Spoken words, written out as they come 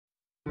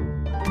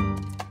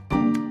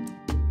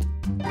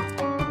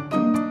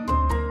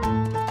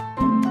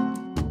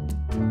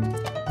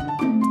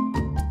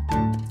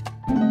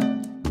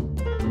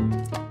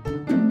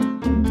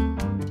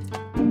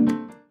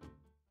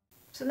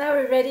now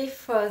we're ready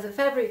for the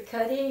fabric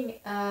cutting.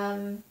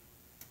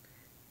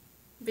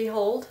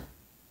 Behold,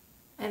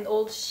 an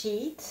old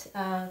sheet.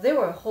 There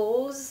were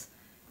holes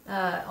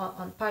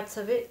on parts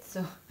of it,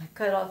 so I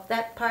cut off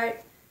that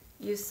part,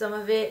 used some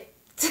of it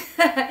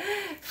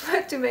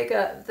to make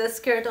the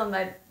skirt on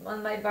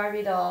my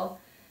Barbie doll.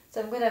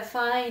 So I'm gonna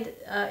find,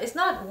 it's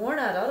not worn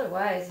out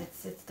otherwise,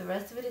 it's the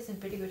rest of it is in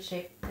pretty good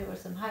shape. There were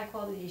some high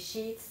quality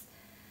sheets.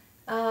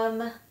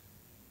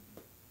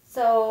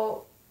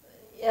 So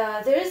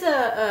there is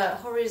a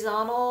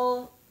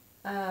horizontal,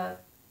 I'm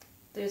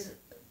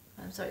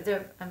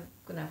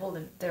gonna hold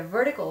them, they're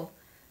vertical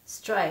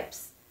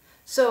stripes.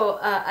 So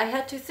I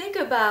had to think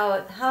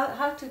about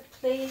how to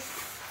place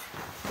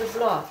the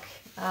block.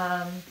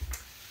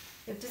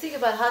 You have to think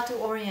about how to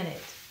orient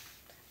it.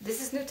 This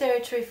is new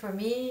territory for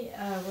me,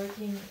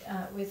 working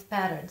with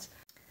patterns.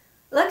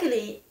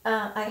 Luckily,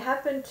 I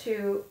happen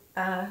to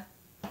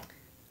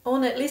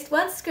own at least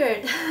one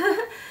skirt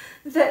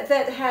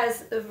that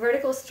has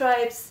vertical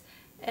stripes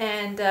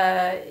and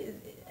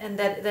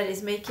that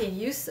is making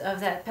use of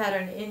that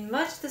pattern in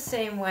much the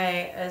same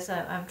way as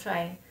I'm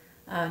trying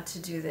to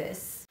do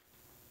this.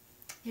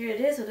 Here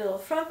it is, a little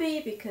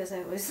frumpy because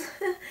I was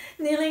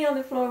kneeling on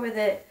the floor with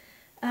it.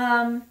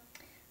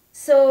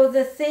 So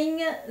the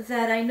thing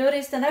that I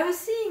noticed, and I was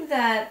seeing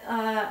that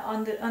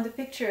on the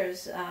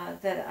pictures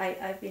that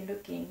I've been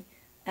looking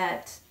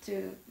at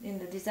in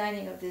the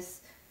designing of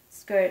this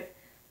skirt.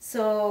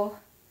 So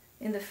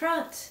in the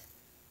front,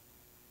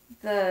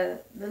 the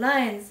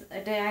lines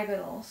are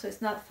diagonal, so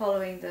it's not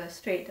following the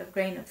straight of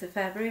grain of the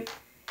fabric.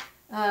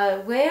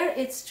 Where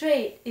it's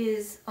straight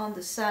is on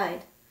the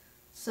side.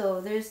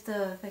 So there's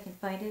if I can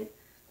find it,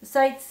 the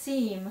side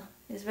seam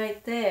is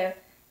right there,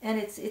 and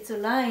it's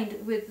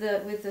aligned with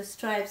the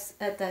stripes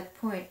at that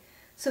point.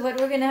 So what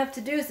we're going to have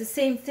to do is the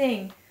same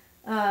thing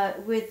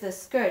with the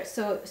skirt.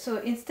 So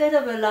instead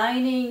of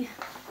aligning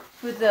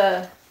with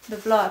the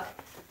block,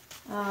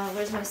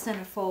 where's my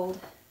center fold?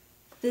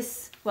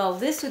 This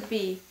would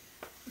be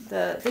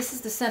this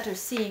is the center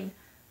seam.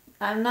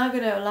 I'm not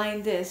going to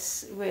align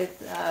this with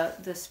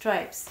the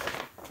stripes.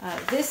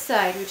 This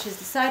side, which is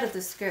the side of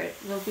the skirt,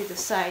 will be the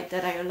side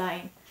that I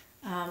align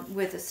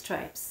with the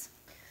stripes.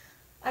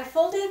 I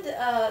folded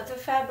the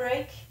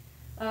fabric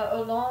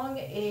along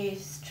a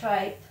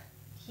stripe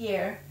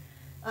here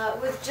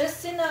with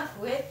just enough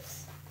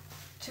width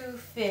to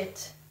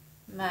fit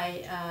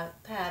my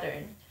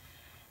pattern.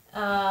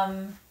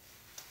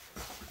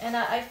 And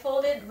I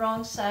folded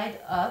wrong side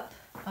up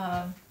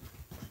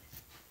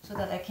so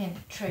that I can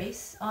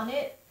trace on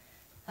it.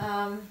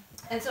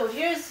 And so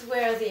here's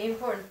where the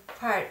important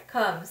part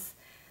comes.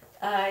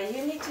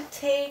 You need to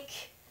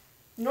take,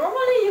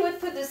 normally you would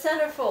put the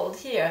center fold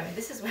here. I mean,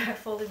 this is where I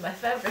folded my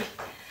fabric.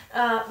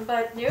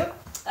 But nope,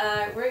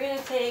 we're going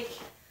to take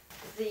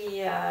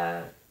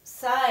the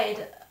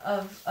side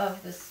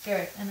of the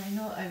skirt. And I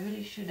know I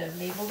really should have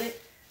labeled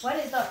it. One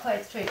is not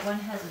quite straight. One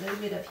has a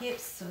little bit of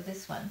hips, so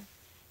this one.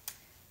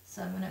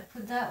 So I'm going to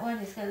put that one.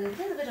 It's got a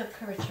little bit of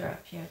curvature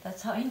up here.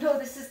 That's how I know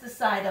this is the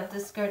side of the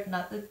skirt,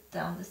 not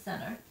down the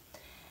center.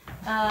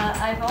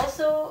 I've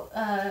also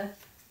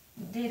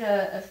did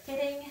a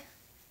fitting.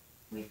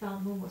 We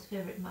found Momo's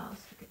favorite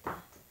mouse. Look at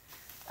that.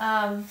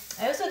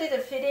 I also did a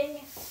fitting,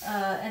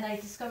 and I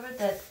discovered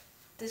that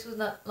this was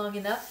not long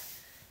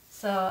enough.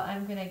 So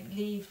I'm going to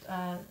leave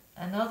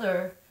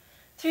another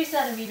 3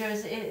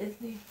 centimeters.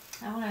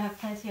 I want to have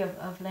plenty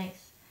of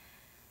length.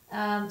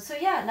 So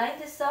yeah, line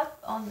this up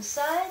on the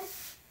side,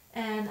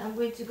 and I'm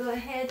going to go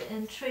ahead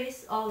and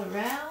trace all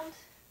around.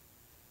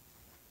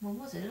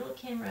 Momo's a little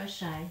camera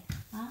shy,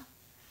 huh?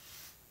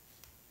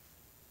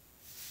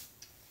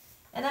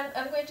 And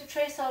I'm going to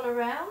trace all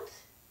around,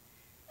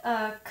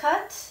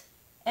 cut,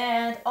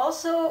 and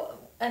also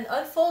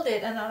unfold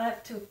it, and I'll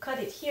have to cut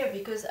it here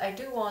because I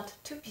do want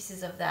 2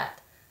 pieces of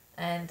that,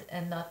 and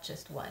not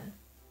just one.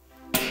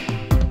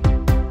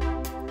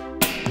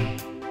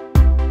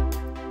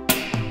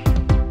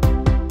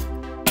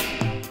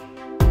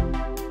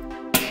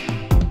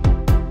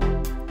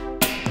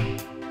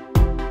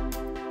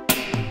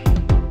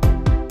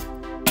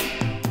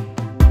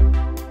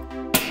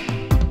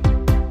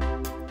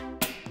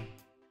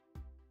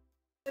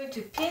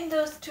 To pin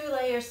those 2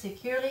 layers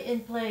securely in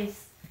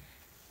place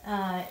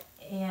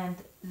and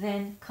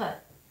then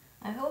cut.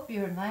 I hope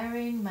you're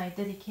admiring my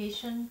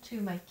dedication to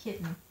my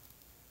kitten.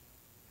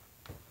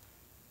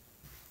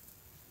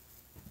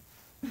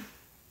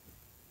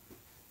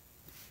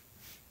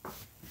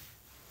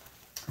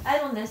 I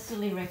don't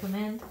necessarily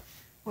recommend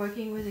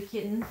working with a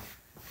kitten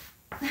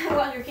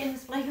while your kitten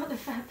is playing on the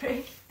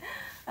fabric.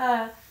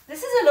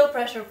 This is a low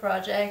pressure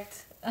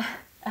project.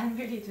 I'm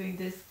really doing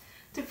this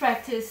to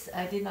practice.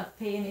 I did not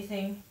pay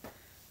anything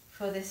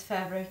for this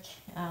fabric,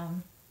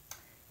 and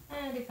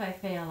if I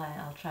fail,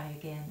 I'll try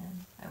again,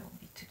 and I won't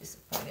be too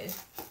disappointed.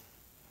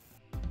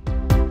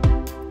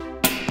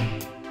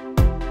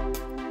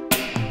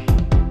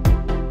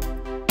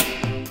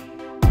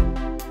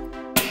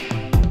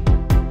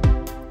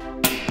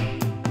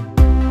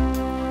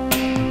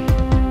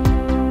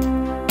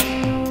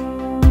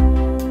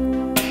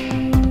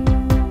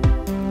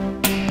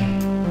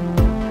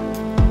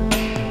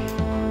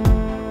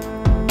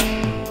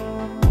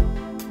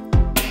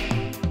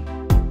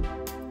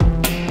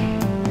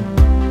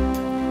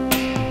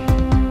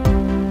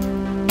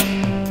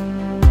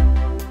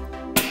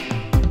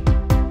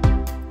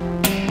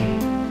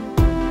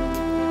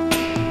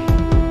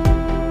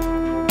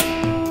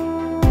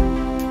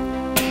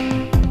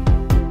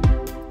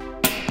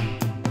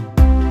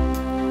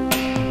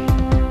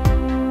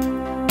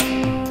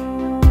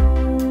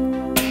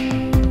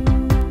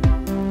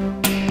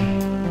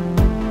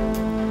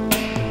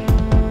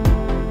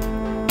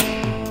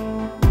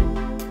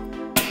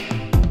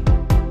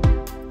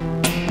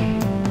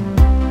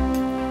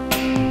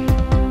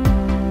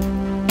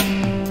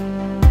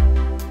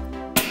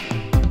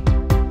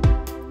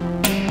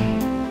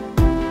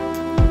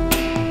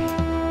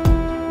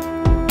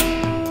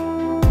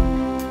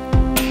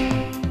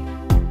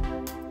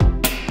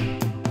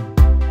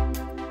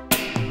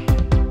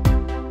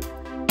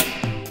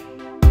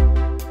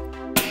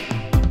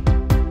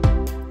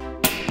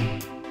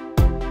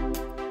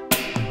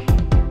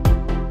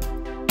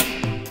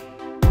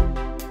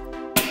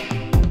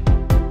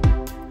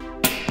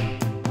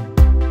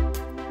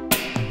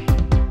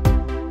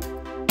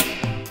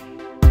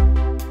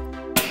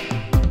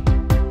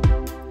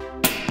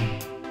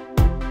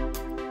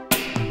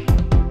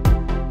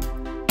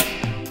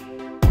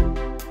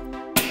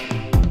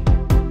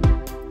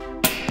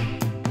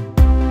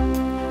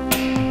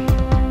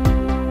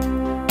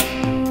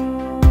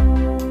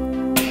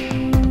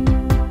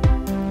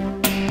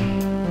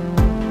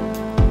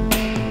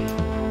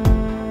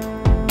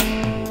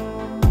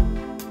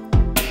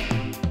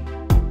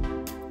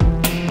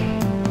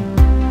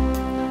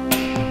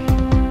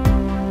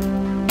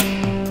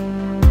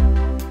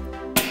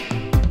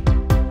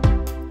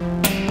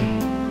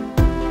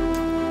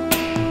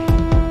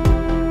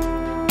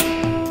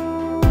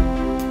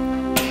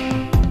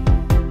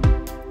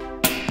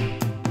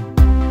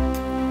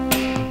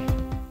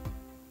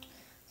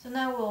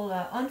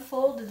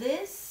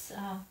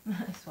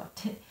 I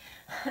swapped it.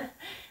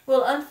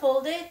 We'll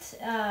unfold it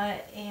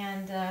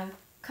and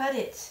cut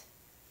it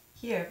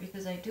here,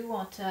 because I do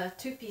want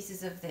two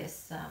pieces of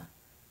this.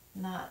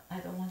 I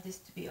don't want this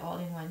to be all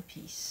in one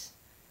piece.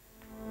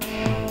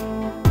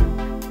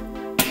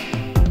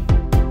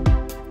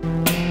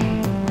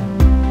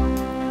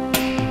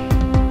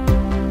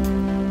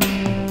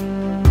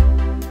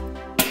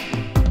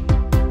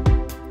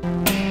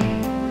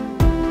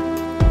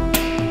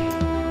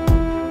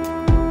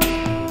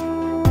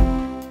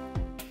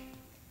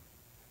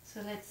 So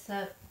let's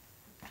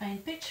try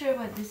and picture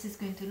what this is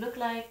going to look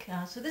like.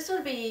 So this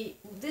will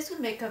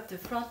make up the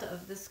front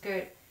of the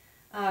skirt.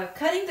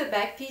 Cutting the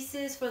back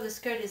pieces for the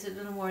skirt is a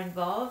little more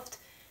involved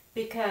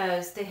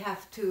because they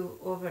have to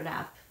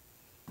overlap.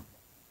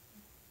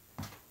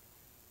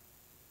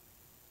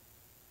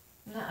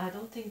 No, I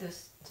don't think the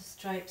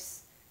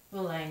stripes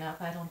will line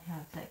up. I don't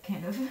have that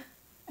kind of.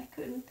 I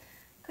couldn't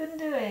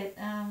do it.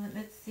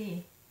 Let's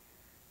see.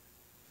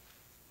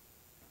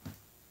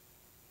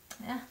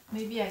 Yeah,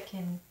 maybe I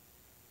can.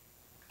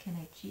 Can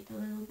I cheat a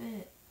little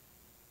bit?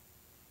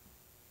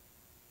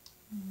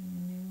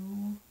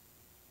 No.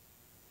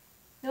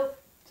 Nope.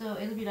 So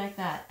it'll be like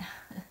that.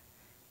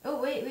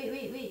 Oh, wait.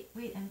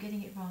 I'm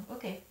getting it wrong.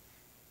 Okay.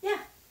 Yeah.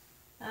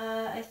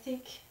 I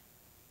think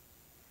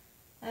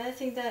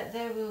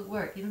that will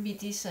work. It'll be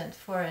decent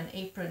for an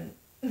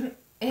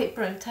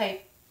apron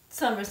type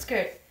summer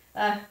skirt.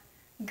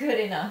 Good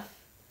enough.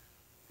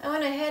 I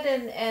went ahead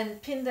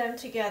and pinned them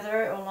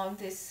together along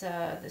this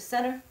the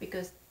center,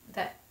 because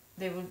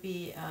there will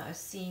be a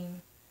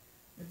seam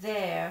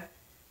there.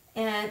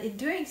 And in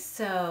doing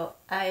so,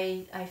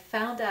 I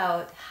found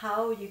out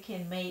how you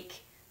can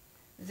make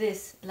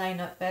this line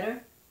up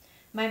better.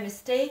 My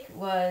mistake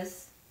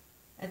was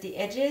at the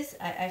edges.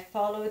 I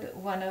followed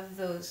one of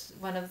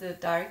the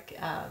dark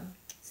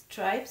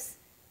stripes,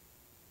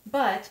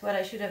 but what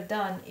I should have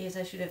done is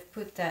I should have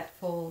put that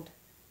fold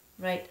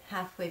right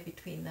halfway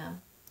between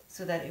them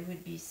so that it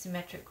would be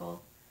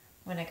symmetrical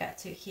when I got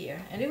to here.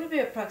 And it would be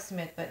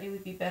approximate, but it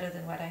would be better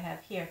than what I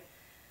have here.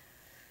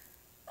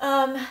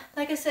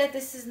 Like I said,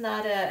 this is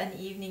not an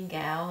evening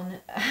gown.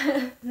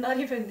 It's not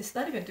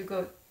even to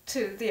go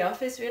to the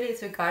office, really.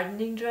 It's a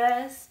gardening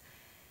dress.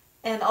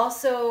 And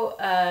also,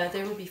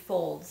 there will be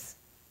folds.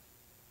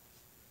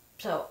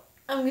 So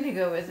I'm gonna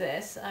go with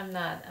this. I'm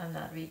not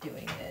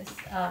redoing this.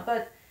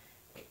 But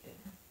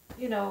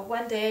you know,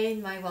 one day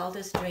in my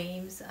wildest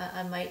dreams,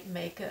 I might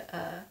make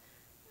a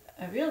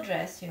real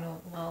dress. You know,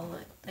 well,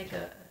 like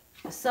a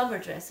summer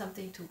dress,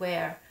 something to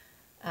wear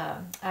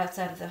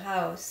outside of the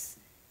house.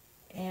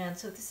 And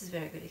so this is a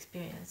very good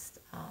experience.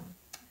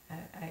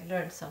 I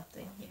learned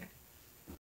something here.